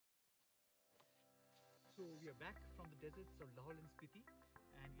So we are back from the deserts of Lahaul and Spiti,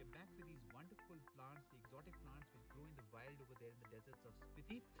 and we are back with these wonderful plants, the exotic plants which grow in the wild over there in the deserts of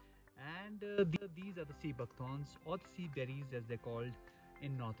Spiti. And these are the sea buckthorns, or the sea berries as they're called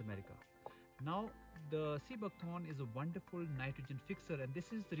in North America. Now the sea buckthorn is a wonderful nitrogen fixer, and this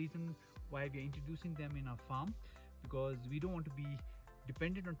is the reason why we are introducing them in our farm, because we don't want to be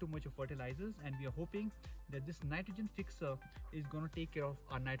dependent on too much of fertilizers, and we are hoping that this nitrogen fixer is going to take care of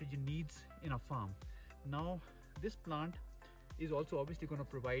our nitrogen needs in our farm. Now this plant is also obviously going to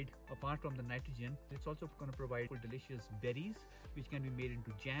provide, apart from the nitrogen, it's also going to provide delicious berries which can be made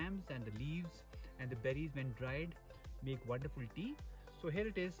into jams, and the leaves and the berries when dried make wonderful tea. So here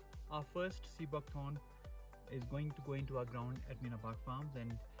it is, our first sea buckthorn is going to go into our ground at MeenaBagh Farms,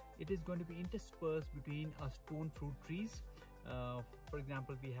 and it is going to be interspersed between our stone fruit trees. For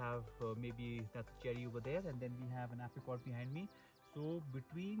example, we have maybe that's a cherry over there, and then we have an apricot behind me. So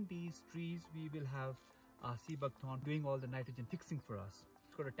between these trees we will have our sea buckthorn doing all the nitrogen fixing for us.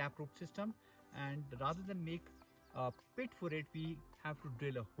 It's got a taproot system, and rather than make a pit for it, we have to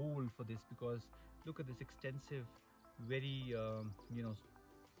drill a hole for this, because look at this extensive, very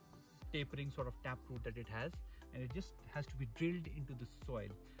tapering sort of taproot that it has, and it just has to be drilled into the soil.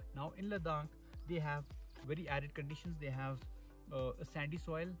 Now in Ladakh they have very arid conditions. They have a sandy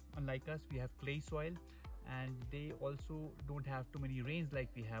soil. Unlike us, we have clay soil, and they also don't have too many rains like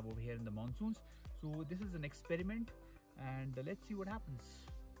we have over here in the monsoons. So this is an experiment, and let's see what happens.